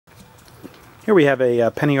Here we have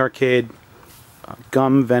a penny arcade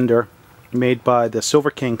gum vendor made by the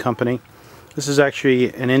Silver King company. This is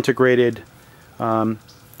actually an integrated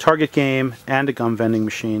target game and a gum vending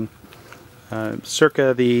machine,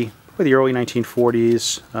 circa the early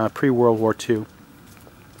 1940s, pre-World War II.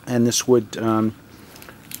 And this would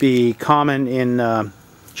be common in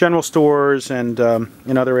general stores and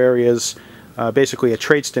in other areas, basically a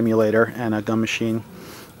trade stimulator and a gum machine.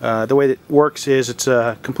 The way that it works is it's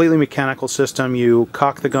a completely mechanical system. You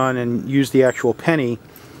cock the gun and use the actual penny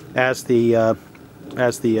as the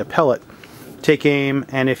pellet. Take aim,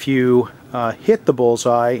 and if you hit the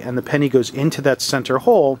bullseye and the penny goes into that center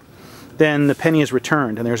hole, then the penny is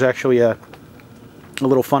returned. And there's actually a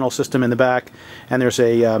little funnel system in the back, and there's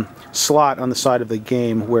a slot on the side of the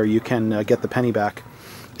game where you can get the penny back.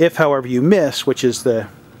 If, however, you miss, which is the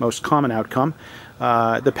most common outcome,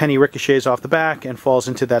 the penny ricochets off the back and falls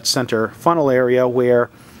into that center funnel area,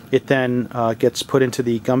 where it then gets put into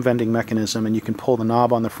the gum vending mechanism, and you can pull the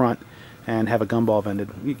knob on the front and have a gumball vended.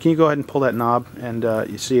 Can you go ahead and pull that knob? And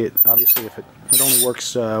you see it, obviously, if it only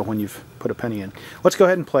works when you've put a penny in. Let's go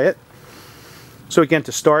ahead and play it. So again,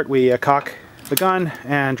 to start, we cock the gun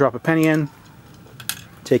and drop a penny in.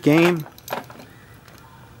 Take aim.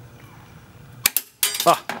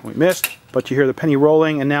 We missed, but you hear the penny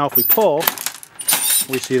rolling, and now if we pull,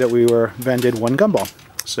 we see that we were vended one gumball.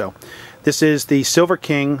 So this is the Silver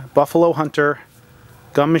King Buffalo Hunter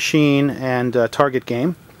gum machine and target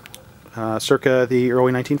game, circa the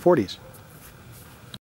early 1940s.